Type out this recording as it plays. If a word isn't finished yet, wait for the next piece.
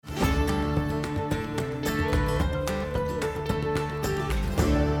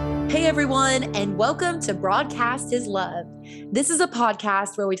Hey everyone, and welcome to Broadcast His Love. This is a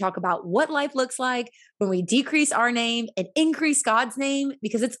podcast where we talk about what life looks like when we decrease our name and increase God's name,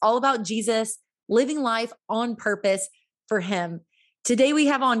 because it's all about Jesus living life on purpose for Him. Today we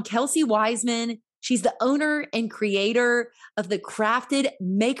have on Kelsey Wiseman. She's the owner and creator of the Crafted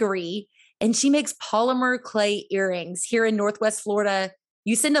Makery, and she makes polymer clay earrings here in Northwest Florida.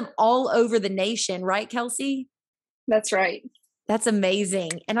 You send them all over the nation, right, Kelsey? That's right. That's amazing.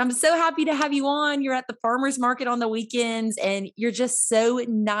 And I'm so happy to have you on. You're at the farmer's market on the weekends and you're just so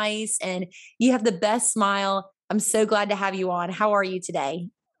nice and you have the best smile. I'm so glad to have you on. How are you today?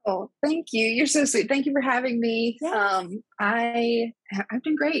 Oh, thank you. You're so sweet. Thank you for having me. Yes. I've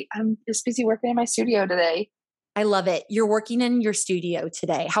been great. I'm just busy working in my studio today. I love it. You're working in your studio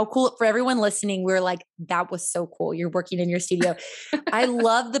today. How cool. For everyone listening, we're like, that was so cool. You're working in your studio. I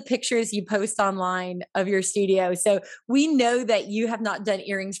love the pictures you post online of your studio. So we know that you have not done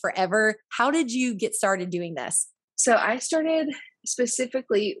earrings forever. How did you get started doing this? So I started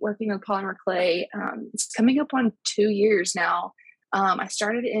specifically working with polymer clay. It's coming up on 2 years now. I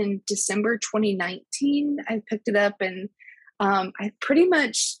started in December 2019. I picked it up and I pretty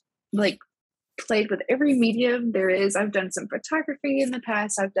much played with every medium there is. I've done some photography in the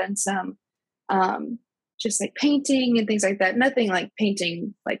past. I've done some just like painting and things like that. Nothing like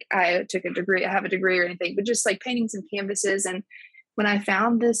painting, like I took a degree, I have a degree or anything, but just like painting some canvases. And when I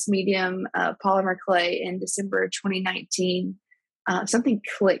found this medium, polymer clay in December 2019, something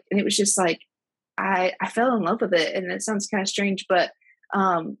clicked and it was just like, I fell in love with it. And it sounds kind of strange, but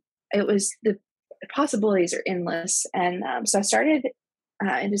it was the possibilities are endless. And so I started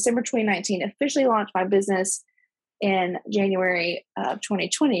in December 2019, officially launched my business in January of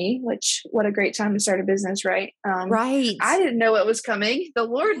 2020, which what a great time to start a business, right? Right. I didn't know it was coming. The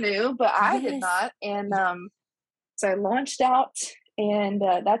Lord knew, but I did not. And so I launched out and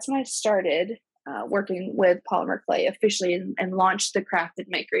that's when I started working with polymer clay officially and launched the Crafted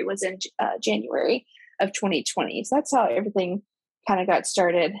Makery was in January of 2020. So that's how everything kind of got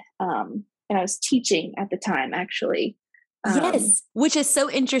started. And I was teaching at the time, actually. Yes, which is so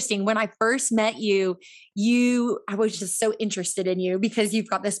interesting. When I first met you, I was just so interested in you because you've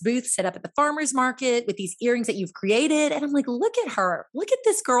got this booth set up at the farmer's market with these earrings that you've created. And I'm like, look at her. Look at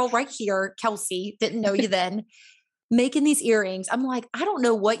this girl right here. Kelsey, didn't know you then, making these earrings. I'm like, I don't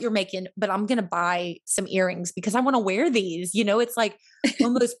know what you're making, but I'm going to buy some earrings because I want to wear these. You know, it's like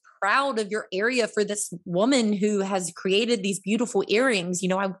almost proud of your area for this woman who has created these beautiful earrings. You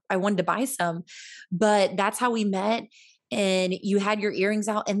know, I wanted to buy some, but that's how we met. And you had your earrings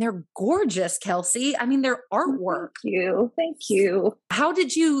out and they're gorgeous, Kelsey. I mean, they're artwork. Thank you. Thank you. How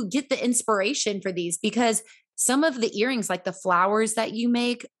did you get the inspiration for these? Because some of the earrings, like the flowers that you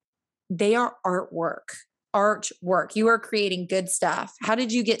make, they are artwork. You are creating good stuff. How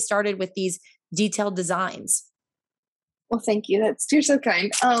did you get started with these detailed designs? Well, thank you. You're so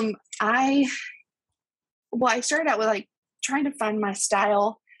kind. I started out with like trying to find my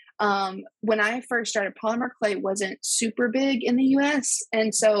style. When I first started, polymer clay wasn't super big in the US.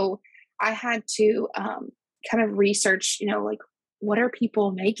 And so I had to kind of research, like what are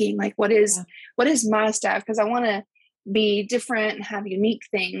people making? Like what is my style? Because I want to be different and have unique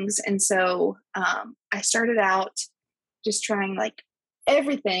things. And so I started out just trying like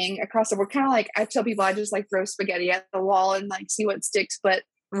everything across the board. Kind of like I tell people I just like throw spaghetti at the wall and like see what sticks. But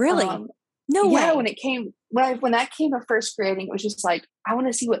really? No way. When that came of first creating, it was just like, I want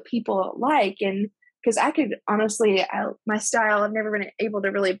to see what people like. And because I could honestly, my style, I've never been able to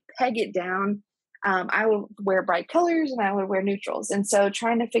really peg it down. I would wear bright colors and I would wear neutrals. And so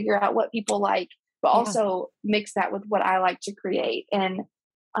trying to figure out what people like, but also mix that with what I like to create. And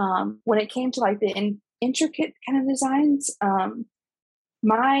when it came to like the intricate kind of designs,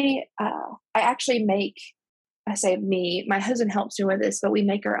 I actually make, I say me, my husband helps me with this, but we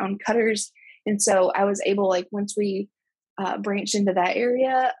make our own cutters. And so I was able, like, once we branched into that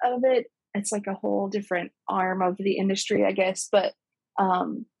area of it, it's like a whole different arm of the industry, I guess, but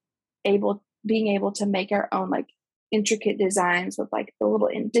being able to make our own like intricate designs with like the little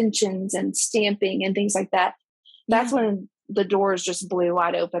indentions and stamping and things like that. That's when the doors just blew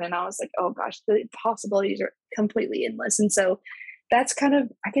wide open. And I was like, oh gosh, the possibilities are completely endless. And so that's kind of,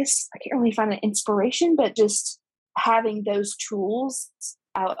 I guess I can't really find an inspiration, but just having those tools,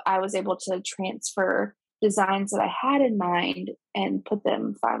 I was able to transfer designs that I had in mind and put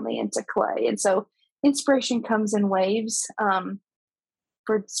them finally into clay. And so inspiration comes in waves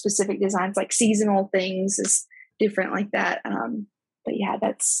for specific designs, like seasonal things is different like that. But yeah,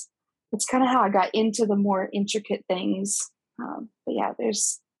 that's kind of how I got into the more intricate things. But yeah,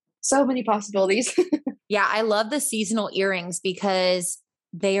 there's so many possibilities. Yeah, I love the seasonal earrings because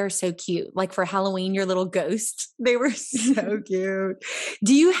they are so cute. Like for Halloween, your little ghost, they were so cute.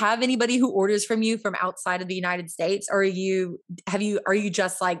 Do you have anybody who orders from you from outside of the United States? Or are you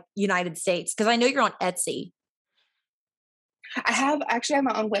just like United States? Cause I know you're on Etsy. I have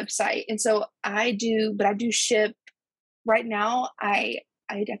my own website, and so but I do ship right now. I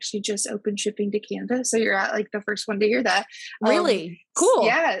actually just opened shipping to Canada, so you're like the first one to hear that. Really? Cool.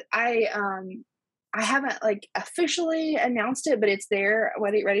 Yeah, I haven't like officially announced it, but it's there,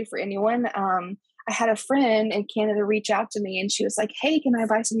 ready for anyone. I had a friend in Canada reach out to me, and she was like, "Hey, can I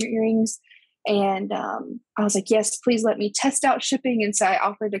buy some of your earrings?" And I was like, "Yes, please let me test out shipping." And so I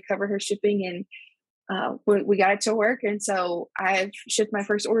offered to cover her shipping, and we got it to work. And so I've shipped my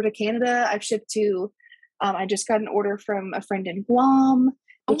first order to Canada. I've shipped to, I just got an order from a friend in Guam,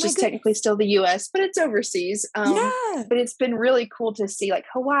 Oh which my is goodness. technically still the US, but it's overseas. Yeah. But it's been really cool to see like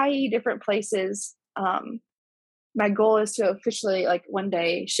Hawaii, different places. My goal is to officially like one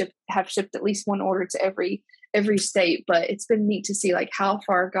day have shipped at least one order to every state. But it's been neat to see like how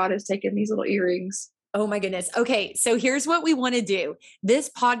far God has taken these little earrings. Oh my goodness. Okay. So here's what we want to do. This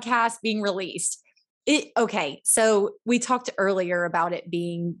podcast being released. Okay. So we talked earlier about it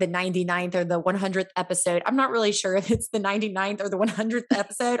being the 99th or the 100th episode. I'm not really sure if it's the 99th or the 100th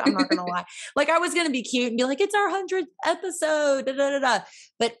episode. I'm not going to lie. Like I was going to be cute and be like, it's our 100th episode. Da, da, da, da.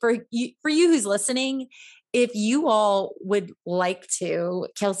 But for you who's listening, if you all would like to,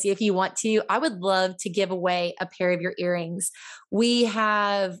 Kelsey, if you want to, I would love to give away a pair of your earrings. We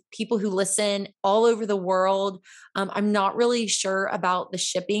have people who listen all over the world. I'm not really sure about the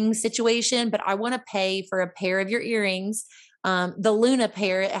shipping situation, but I want to pay for a pair of your earrings. The Luna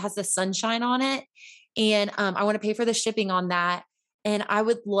pair, it has the sunshine on it. And I want to pay for the shipping on that. And I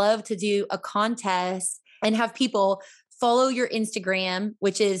would love to do a contest and have people follow your Instagram,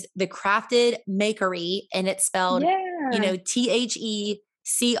 which is the Crafted Makery, and it's spelled, Yeah. TheCrafted Makerie.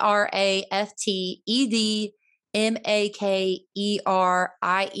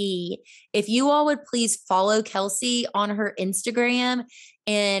 If you all would please follow Kelsey on her Instagram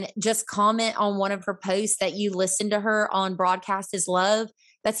and just comment on one of her posts that you listen to her on Broadcast is Love.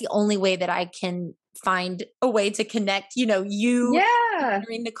 That's the only way that I can find a way to connect, you Yeah.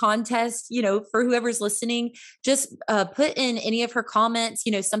 during the contest, for whoever's listening, just put in any of her comments,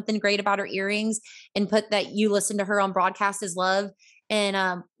 something great about her earrings and put that you listen to her on Broadcast is Love.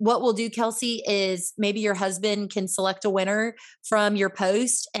 And what we'll do, Kelsey, is maybe your husband can select a winner from your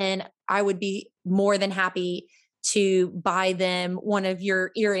post. And I would be more than happy to buy them one of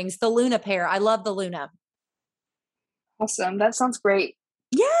your earrings, the Luna pair. I love the Luna. Awesome. That sounds great.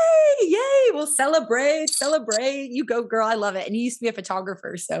 Yay, yay. We'll celebrate. You go, girl. I love it. And you used to be a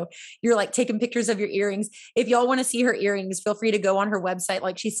photographer. So you're like taking pictures of your earrings. If y'all want to see her earrings, feel free to go on her website,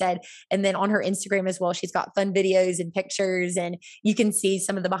 like she said, and then on her Instagram as well. She's got fun videos and pictures, and you can see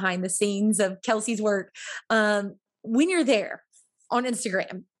some of the behind the scenes of Kelsey's work. When you're there on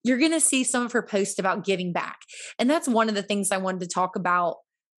Instagram, you're going to see some of her posts about giving back. And that's one of the things I wanted to talk about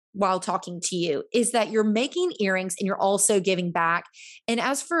while talking to you, is that you're making earrings and you're also giving back. And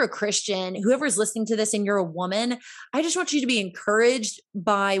as for a Christian, whoever's listening to this and you're a woman, I just want you to be encouraged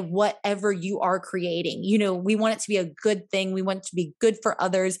by whatever you are creating. We want it to be a good thing. We want it to be good for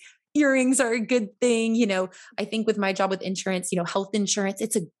others. Earrings are a good thing. I think with my job with insurance, health insurance,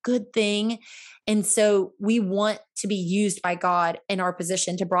 it's a good thing. And so we want to be used by God in our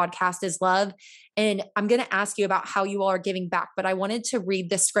position to broadcast his love. And I'm going to ask you about how you all are giving back, but I wanted to read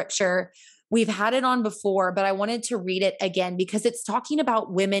the scripture. We've had it on before, but I wanted to read it again because it's talking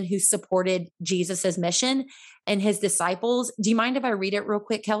about women who supported Jesus's mission and his disciples. Do you mind if I read it real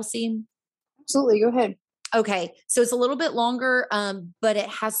quick, Kelsey? Absolutely. Go ahead. Okay. So it's a little bit longer, but it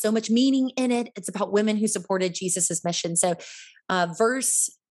has so much meaning in it. It's about women who supported Jesus's mission. So verse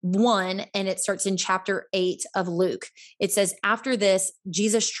 1, and it starts in chapter 8 of Luke. It says, after this,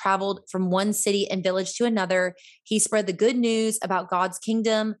 Jesus traveled from one city and village to another. He spread the good news about God's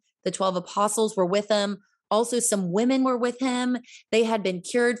kingdom. The 12 apostles were with him. Also, some women were with him. They had been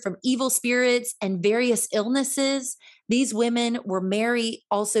cured from evil spirits and various illnesses. These women were Mary,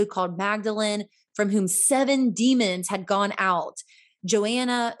 also called Magdalene, from whom 7 demons had gone out.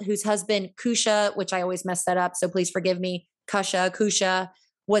 Joanna, whose husband Cusha, which I always mess that up, so please forgive me, Cusha,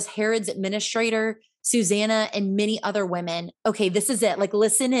 was Herod's administrator, Susanna, and many other women. Okay, this is it. Like,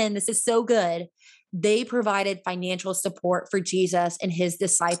 listen in. This is so good. They provided financial support for Jesus and his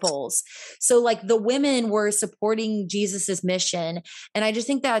disciples. So like the women were supporting Jesus's mission. And I just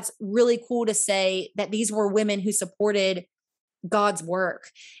think that's really cool to say that these were women who supported God's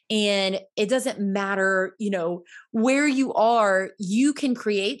work. And it doesn't matter, where you are, you can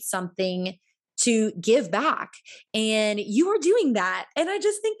create something to give back. And you are doing that. And I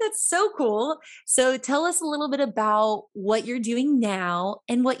just think that's so cool. So tell us a little bit about what you're doing now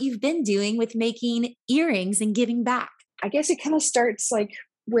and what you've been doing with making earrings and giving back. I guess it kind of starts like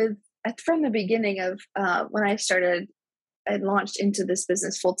with from the beginning of when I started and launched into this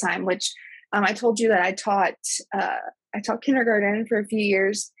business full time, which I told you that I taught kindergarten for a few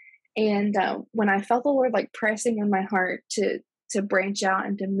years, and when I felt the Lord like pressing on my heart to branch out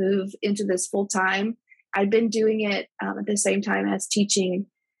and to move into this full time, I'd been doing it at the same time as teaching.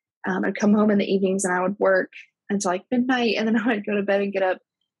 I'd come home in the evenings and I would work until like midnight, and then I would go to bed and get up,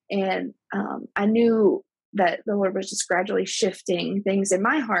 and I knew that the Lord was just gradually shifting things in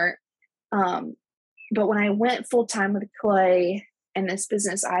my heart. But when I went full time with Clay and this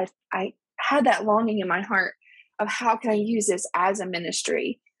business, I had that longing in my heart of how can I use this as a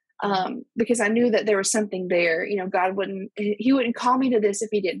ministry? Because I knew that there was something there. You know, He wouldn't call me to this if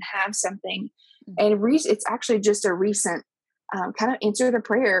He didn't have something. And it's actually just a recent kind of answer to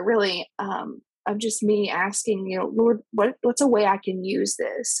prayer, really, of just me asking, you know, Lord, what's a way I can use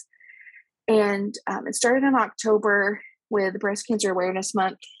this? And it started in October with Breast Cancer Awareness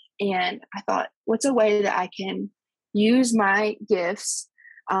Month. And I thought, what's a way that I can use my gifts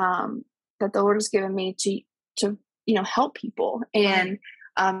that the Lord has given me to help people and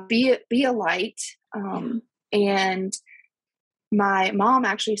be a light. And my mom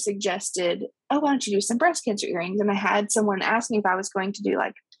actually suggested, oh, why don't you do some breast cancer earrings? And I had someone ask me if I was going to do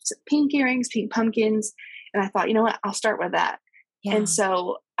like pink earrings, pink pumpkins. And I thought, you know what, I'll start with that. Yeah. And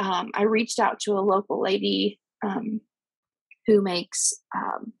so I reached out to a local lady who makes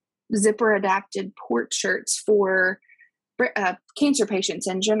zipper adapted port shirts for cancer patients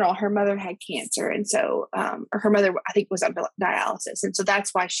in general. Her mother had cancer. And so, or her mother, I think, was on dialysis. And so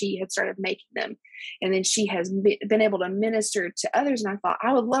that's why she had started making them. And then she has been able to minister to others. And I thought,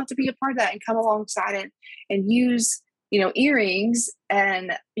 I would love to be a part of that and come alongside it and use, earrings.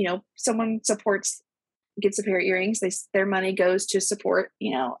 And, someone gets a pair of earrings. Their money goes to support,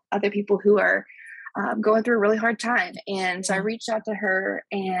 other people who are going through a really hard time. And so I reached out to her,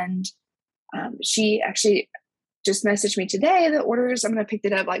 and she actually just messaged me today. The orders, I'm going to pick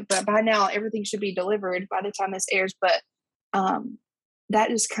it up. But by now everything should be delivered by the time this airs. But that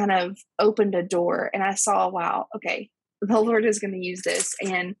just kind of opened a door, and I saw, wow, okay, the Lord is going to use this,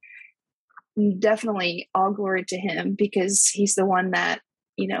 and definitely all glory to Him, because He's the one that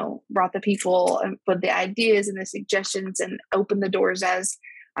brought the people with the ideas and the suggestions and opened the doors as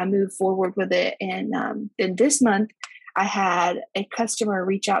I moved forward with it. And then this month, I had a customer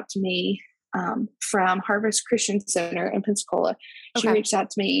reach out to me from Harvest Christian Center in Pensacola. She reached out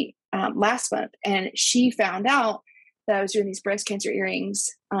to me last month, and she found out that I was doing these breast cancer earrings.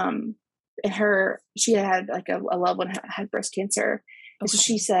 And she had like a loved one had breast cancer. And so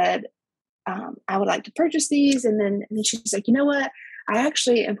she said, I would like to purchase these. And then she's like, you know what? I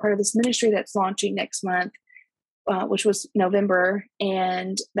actually am part of this ministry that's launching next month, which was November,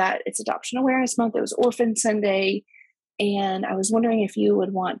 and that it's Adoption Awareness Month. It was Orphan Sunday. And I was wondering if you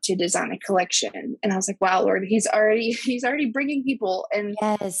would want to design a collection. And I was like, wow, Lord, he's already bringing people and,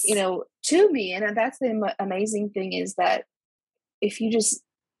 yes, to me. And that's the amazing thing, is that if you just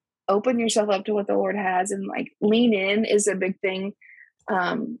open yourself up to what the Lord has and like lean in is a big thing.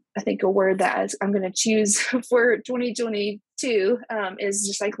 I think a word that I'm going to choose for 2022 is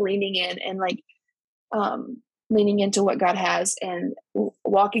just like leaning in and like leaning into what God has and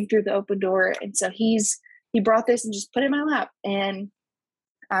walking through the open door. And so He brought this and just put it in my lap. And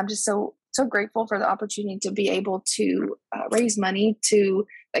I'm just so grateful for the opportunity to be able to raise money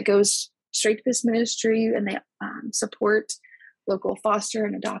that goes straight to this ministry, and they support local foster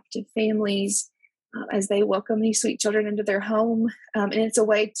and adoptive families as they welcome these sweet children into their home. And it's a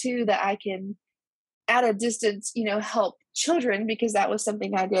way too that I can, at a distance, help children, because that was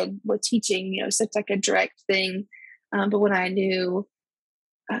something I did with teaching, such like a direct thing. But when I knew,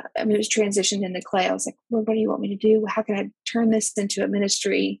 it was transitioned into Clay, I was like, Lord, what do you want me to do? How can I turn this into a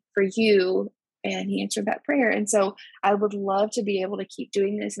ministry for you? And He answered that prayer. And so I would love to be able to keep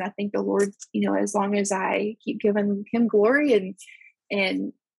doing this. And I think the Lord, as long as I keep giving Him glory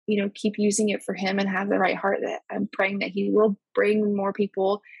and keep using it for Him and have the right heart, that I'm praying that He will bring more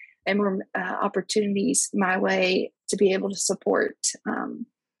people and more opportunities my way to be able to support. And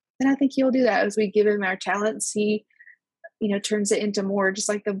I think He'll do that as we give Him our talents. He, turns it into more, just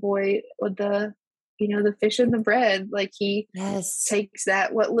like the boy with the fish and the bread. Like He takes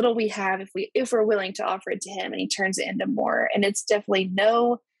that, what little we have, if we're willing to offer it to Him, and He turns it into more. And it's definitely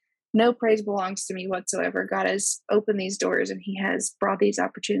no praise belongs to me whatsoever. God has opened these doors, and He has brought these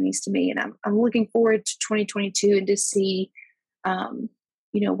opportunities to me. And I'm looking forward to 2022 and to see,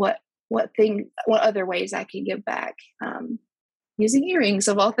 what other ways I can give back, using earrings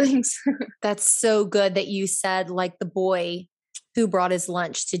of all things. That's so good that you said, like the boy who brought his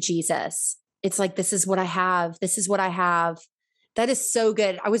lunch to Jesus. It's like, this is what I have. This is what I have. That is so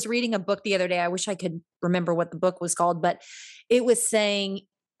good. I was reading a book the other day. I wish I could remember what the book was called, but it was saying,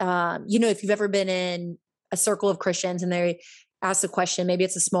 if you've ever been in a circle of Christians and they ask the question, maybe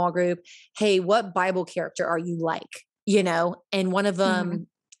it's a small group, hey, what Bible character are you like? And one of them,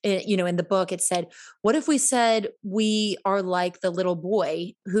 in the book, it said, what if we said we are like the little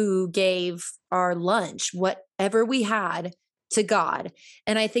boy who gave our lunch, whatever we had, to God?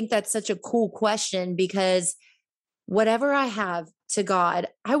 And I think that's such a cool question, because whatever I have to God,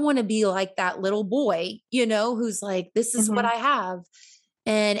 I want to be like that little boy, who's like, this is what I have.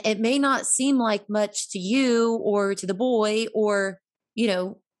 And it may not seem like much to you or to the boy or,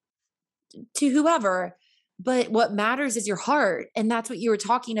 to whoever, but what matters is your heart. And that's what you were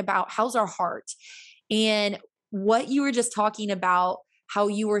talking about. How's our heart? And what you were just talking about, how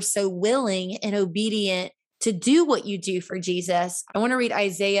you were so willing and obedient to do what you do for Jesus. I want to read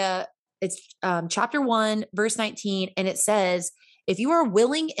Isaiah. It's chapter 1, verse 19. And it says, if you are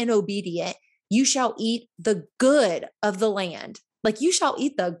willing and obedient, you shall eat the good of the land. Like, you shall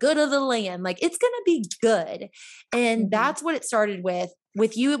eat the good of the land. Like, it's going to be good. And that's what it started with.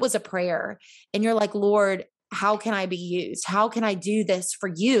 With you, it was a prayer. And you're like, Lord, how can I be used? How can I do this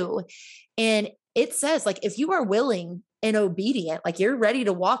for you? And it says, like, if you are willing and obedient, like you're ready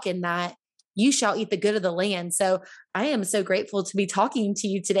to walk in that, you shall eat the good of the land. So I am so grateful to be talking to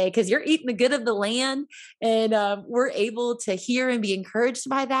you today, because you're eating the good of the land, and we're able to hear and be encouraged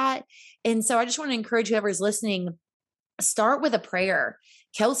by that. And so I just want to encourage whoever's listening, start with a prayer.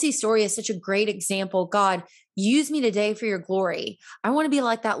 Kelsey's story is such a great example. God, use me today for your glory. I want to be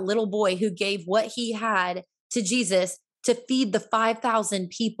like that little boy who gave what he had to Jesus to feed the 5,000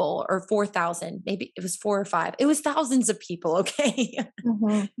 people, or 4,000, maybe it was 4 or 5. It was thousands of people. Okay.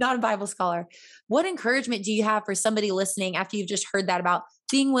 Not a Bible scholar. What encouragement do you have for somebody listening after you've just heard that about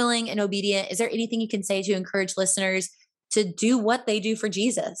being willing and obedient? Is there anything you can say to encourage listeners to do what they do for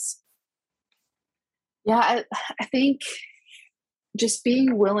Jesus? Yeah, I think just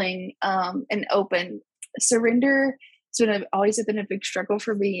being willing and open. Surrender has always been a big struggle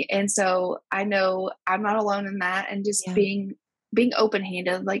for me, and so I know I'm not alone in that. And just being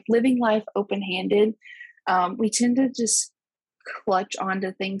open-handed, like living life open-handed. We tend to just clutch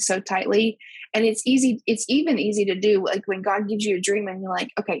onto things so tightly, and it's even easy to do, like when God gives you a dream and you're like,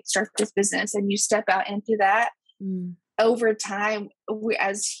 okay, start this business, and you step out into that. Over time, we,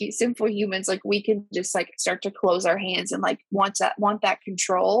 as sinful humans, like we can just like start to close our hands and like want that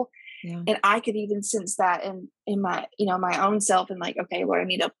control. And I could even sense that in my, my own self, and like, okay, Lord,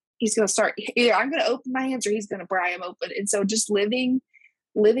 he's going to start, either I'm going to open my hands or he's going to pry them open. And so just living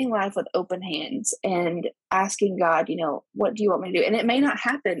life with open hands and asking God, what do you want me to do? And it may not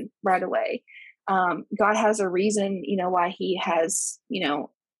happen right away. God has a reason, why he has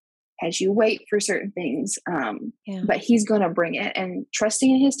you wait for certain things. But he's going to bring it, and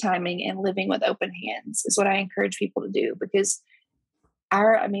trusting in his timing and living with open hands is what I encourage people to do, because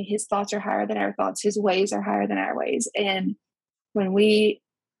his thoughts are higher than our thoughts. His ways are higher than our ways. And when we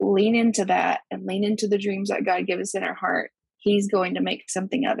lean into that and lean into the dreams that God gives us in our heart, he's going to make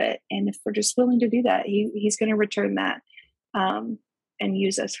something of it. And if we're just willing to do that, he's going to return that and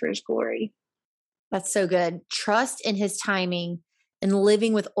use us for his glory. That's so good. Trust in his timing and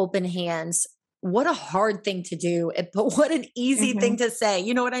living with open hands. What a hard thing to do, but what an easy thing to say.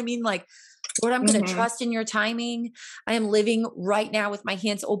 You know what I mean? Like, Lord, I'm going to trust in your timing. I am living right now with my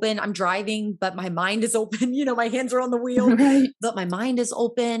hands open. I'm driving, but my mind is open. My hands are on the wheel, but my mind is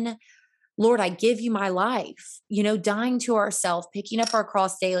open. Lord, I give you my life, dying to ourselves, picking up our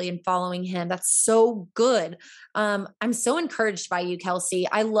cross daily and following him. That's so good. I'm so encouraged by you, Kelsey.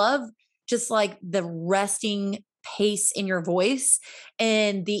 I love just like the resting pace in your voice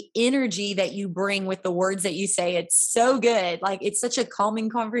and the energy that you bring with the words that you say. It's so good. Like, it's such a calming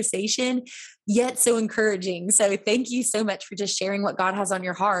conversation, yet so encouraging. So thank you so much for just sharing what God has on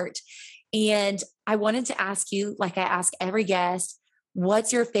your heart. And I wanted to ask you, like I ask every guest,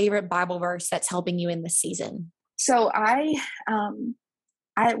 what's your favorite Bible verse that's helping you in this season? So I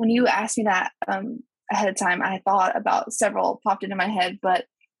when you asked me that ahead of time, I thought about several popped into my head, but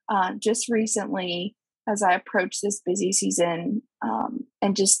just recently, as I approach this busy season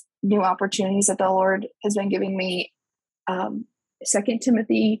and just new opportunities that the Lord has been giving me, 2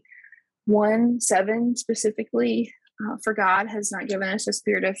 Timothy 1:7 specifically, for God has not given us a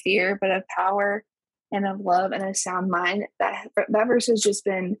spirit of fear, but of power and of love and a sound mind. That verse has just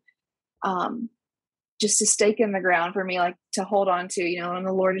been just a stake in the ground for me, like to hold on to, and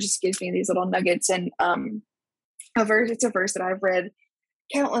the Lord just gives me these little nuggets. And it's a verse that I've read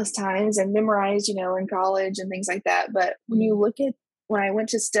countless times and memorized, in college and things like that. But when I went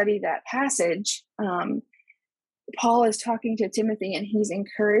to study that passage, Paul is talking to Timothy and he's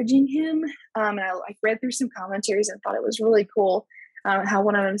encouraging him. And I read through some commentaries and thought it was really cool how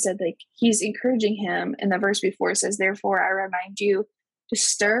one of them said, like, he's encouraging him. And the verse before says, "Therefore, I remind you to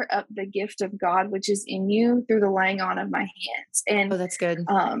stir up the gift of God, which is in you through the laying on of my hands." And Oh, that's good.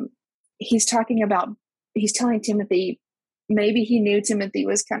 he's telling Timothy, maybe he knew Timothy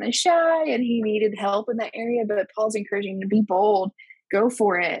was kind of shy and he needed help in that area, but Paul's encouraging him to be bold, go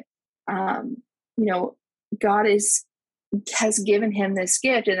for it. God has given him this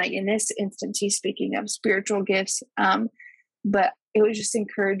gift. And like in this instance, he's speaking of spiritual gifts. But it was just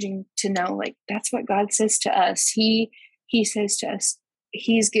encouraging to know, like, that's what God says to us. He says to us,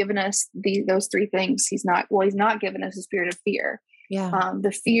 he's given us those three things. He's not given us a spirit of fear. Yeah.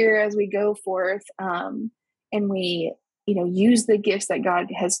 The fear as we go forth, and we, use the gifts that God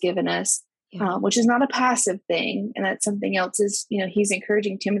has given us, which is not a passive thing. And that's something else is, he's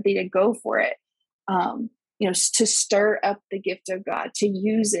encouraging Timothy to go for it. To stir up the gift of God, to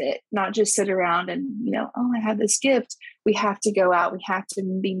use it, not just sit around and, I have this gift. We have to go out. We have to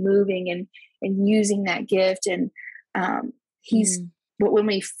be moving and using that gift. And but when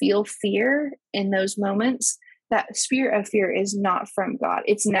we feel fear in those moments, that spirit of fear is not from God.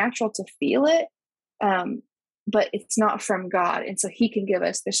 It's natural to feel it, but it's not from God. And so he can give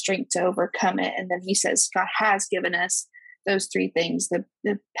us the strength to overcome it. And then he says, God has given us those three things,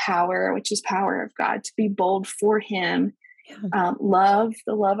 the power, which is power of God, to be bold for him, the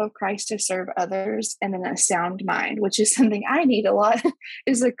love of Christ to serve others, and then a sound mind, which is something I need a lot,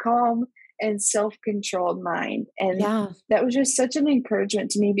 is a calm and self-controlled mind. And that was just such an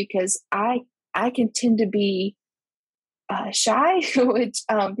encouragement to me, because I can tend to be shy, which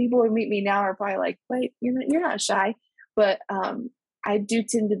people who meet me now are probably like, wait, you're not shy. But I do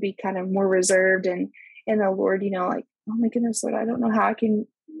tend to be kind of more reserved, and the Lord, like, oh my goodness, Lord, I don't know how I can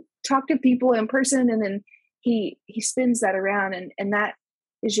talk to people in person. And then he spins that around, and that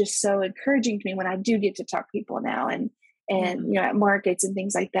is just so encouraging to me when I do get to talk to people now, and at markets and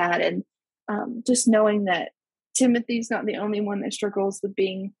things like that. And just knowing that Timothy's not the only one that struggles with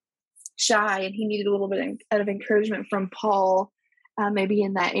being shy, and he needed a little bit of encouragement from Paul, maybe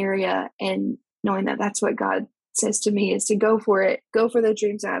in that area, and knowing that that's what God says to me is to go for it, go for the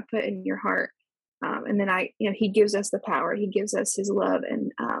dreams that I put in your heart. And then he gives us the power, he gives us his love,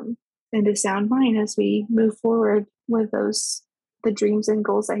 and a sound mind as we move forward with the dreams and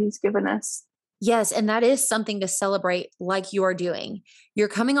goals that he's given us. Yes. And that is something to celebrate, like you are doing. You're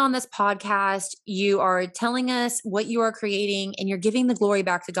coming on this podcast, you are telling us what you are creating, and you're giving the glory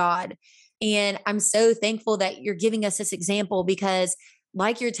back to God. And I'm so thankful that you're giving us this example, because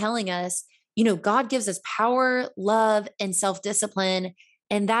like you're telling us, God gives us power, love, and self-discipline.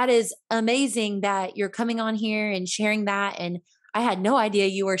 And that is amazing that you're coming on here and sharing that. And I had no idea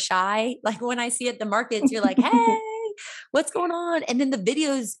you were shy. Like when I see at the markets, you're like, hey, what's going on? And then the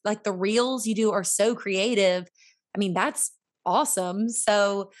videos, like the reels you do, are so creative. I mean, that's awesome.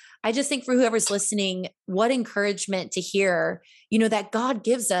 So I just think for whoever's listening, what encouragement to hear, that God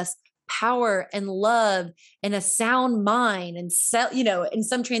gives us power and love and a sound mind, and in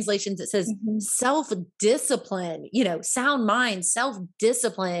some translations it says self-discipline, sound mind,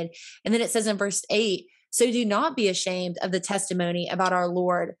 self-discipline. And then it says in verse 8, so do not be ashamed of the testimony about our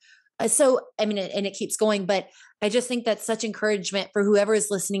Lord. And it keeps going, but I just think that's such encouragement for whoever is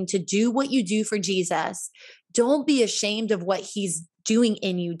listening to do what you do for Jesus. Don't be ashamed of what he's doing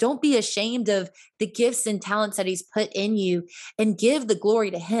in you. Don't be ashamed of the gifts and talents that he's put in you, and give the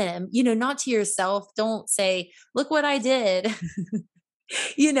glory to him, not to yourself. Don't say, look what I did. Right.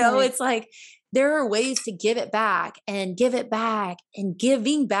 It's like, there are ways to give it back and give it back, and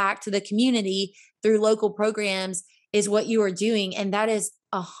giving back to the community through local programs is what you are doing. And that is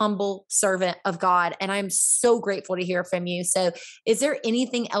a humble servant of God. And I'm so grateful to hear from you. So is there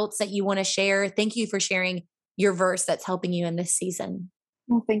anything else that you want to share? Thank you for sharing your verse that's helping you in this season.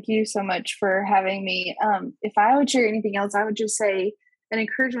 Well, thank you so much for having me. If I would share anything else, I would just say an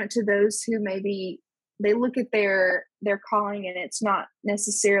encouragement to those who maybe they look at their calling, and it's not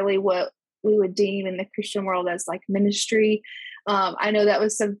necessarily what we would deem in the Christian world as like ministry. I know that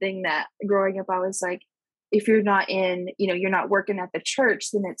was something that growing up, I was like, if you're not you're not working at the church,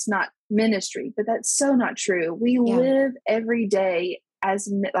 then it's not ministry. But that's so not true. We live every day as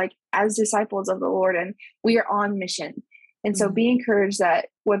disciples of the Lord, and we are on mission. And so be encouraged that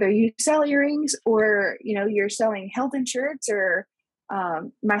whether you sell earrings, or, you're selling health insurance, or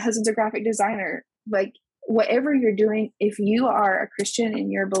my husband's a graphic designer, like whatever you're doing, if you are a Christian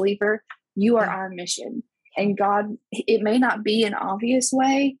and you're a believer, you are on mission. And God, it may not be an obvious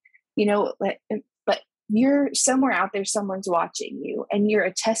way, but you're somewhere out there, someone's watching you, and you're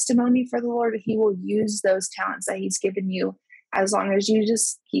a testimony for the Lord. He will use those talents that He's given you as long as you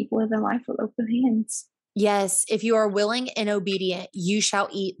just keep living life with open hands. Yes. If you are willing and obedient, you shall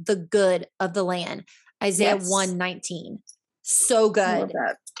eat the good of the land. Isaiah 1:19. So good. I love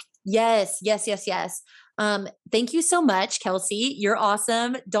that. Yes. Thank you so much, Kelsey. You're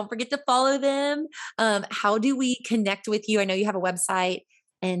awesome. Don't forget to follow them. How do we connect with you? I know you have a website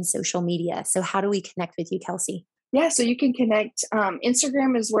and social media. So how do we connect with you, Kelsey? Yeah, so you can connect.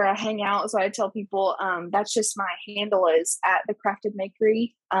 Instagram is where I hang out. So I tell people that's just my handle is at The Crafted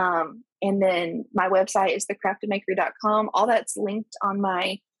Makery. And then my website is thecraftedmakery.com. All that's linked on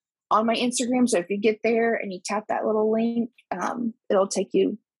my Instagram. So if you get there and you tap that little link, it'll take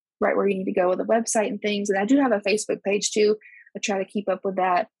you right where you need to go with the website and things. And I do have a Facebook page too. I try to keep up with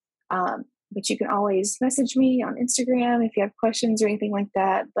that. But you can always message me on Instagram if you have questions or anything like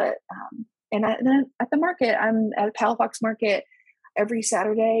that. But then at the market, I'm at Palafox Market every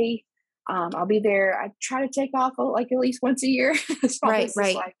Saturday. I'll be there. I try to take off like at least once a year. Right.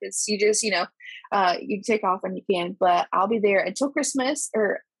 Like this, you just, you take off when you can, but I'll be there until Christmas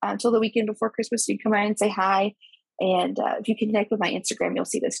or until the weekend before Christmas. So you come by and say hi. And if you connect with my Instagram, you'll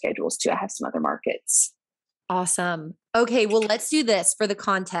see the schedules too. I have some other markets. Awesome. Okay. Well, let's do this for the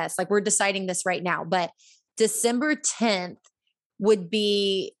contest. Like we're deciding this right now, but December 10th would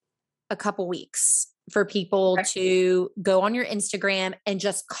be a couple weeks for people to go on your Instagram and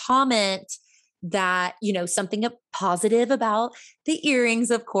just comment that, something positive about the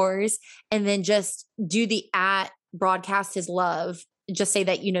earrings, of course, and then just do the @broadcast his love. Just say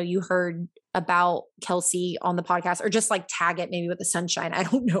that, you heard about Kelsey on the podcast, or just like tag it maybe with the sunshine. I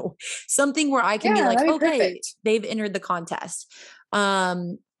don't know, something where I can be like, okay, perfect. They've entered the contest.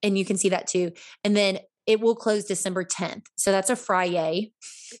 And you can see that too. And then it will close December 10th. So that's a Friday.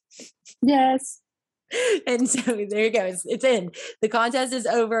 Yes. And so there you go. It's in. The contest is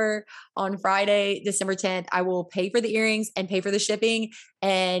over on Friday, December 10th. I will pay for the earrings and pay for the shipping.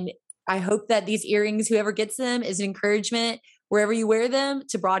 And I hope that these earrings, whoever gets them, is an encouragement wherever you wear them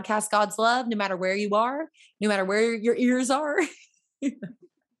to broadcast God's love, no matter where you are, no matter where your ears are.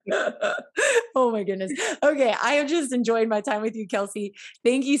 Oh my goodness. Okay. I have just enjoyed my time with you, Kelsey.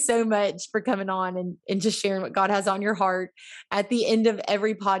 Thank you so much for coming on and just sharing what God has on your heart. At the end of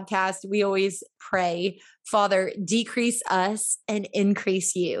every podcast, we always pray, Father, decrease us and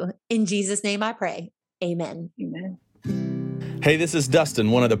increase you. In Jesus' name I pray. Amen. Amen. Hey, this is Dustin,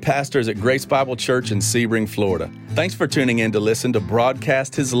 one of the pastors at Grace Bible Church in Sebring, Florida. Thanks for tuning in to listen to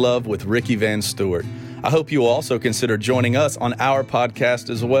Broadcast His Love with Ricky Van Stewart. I hope you will also consider joining us on our podcast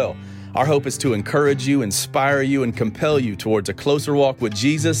as well. Our hope is to encourage you, inspire you, and compel you towards a closer walk with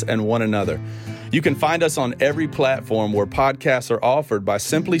Jesus and one another. You can find us on every platform where podcasts are offered by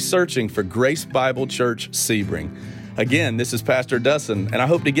simply searching for Grace Bible Church Sebring. Again, this is Pastor Dustin, and I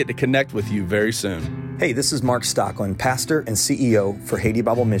hope to get to connect with you very soon. Hey, this is Mark Stockland, pastor and CEO for Haiti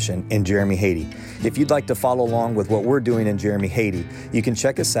Bible Mission in Jeremy, Haiti. If you'd like to follow along with what we're doing in Jeremy, Haiti, you can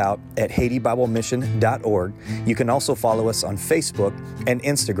check us out at HaitiBibleMission.org. You can also follow us on Facebook and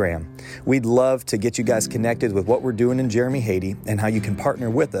Instagram. We'd love to get you guys connected with what we're doing in Jeremy, Haiti, and how you can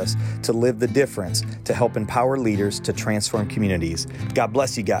partner with us to live the difference, to help empower leaders to transform communities. God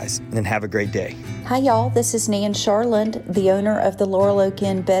bless you guys, and have a great day. Hi, y'all. This is Nan Charland, the owner of the Laurel Oak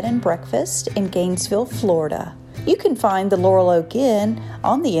Inn Bed and Breakfast in Gainesville, Florida. You can find the Laurel Oak Inn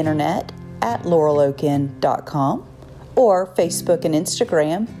on the internet at laureloakinn.com or Facebook and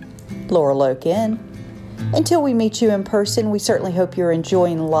Instagram, Laurel Oak Inn. Until we meet you in person, we certainly hope you're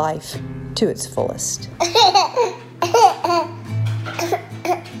enjoying life to its fullest.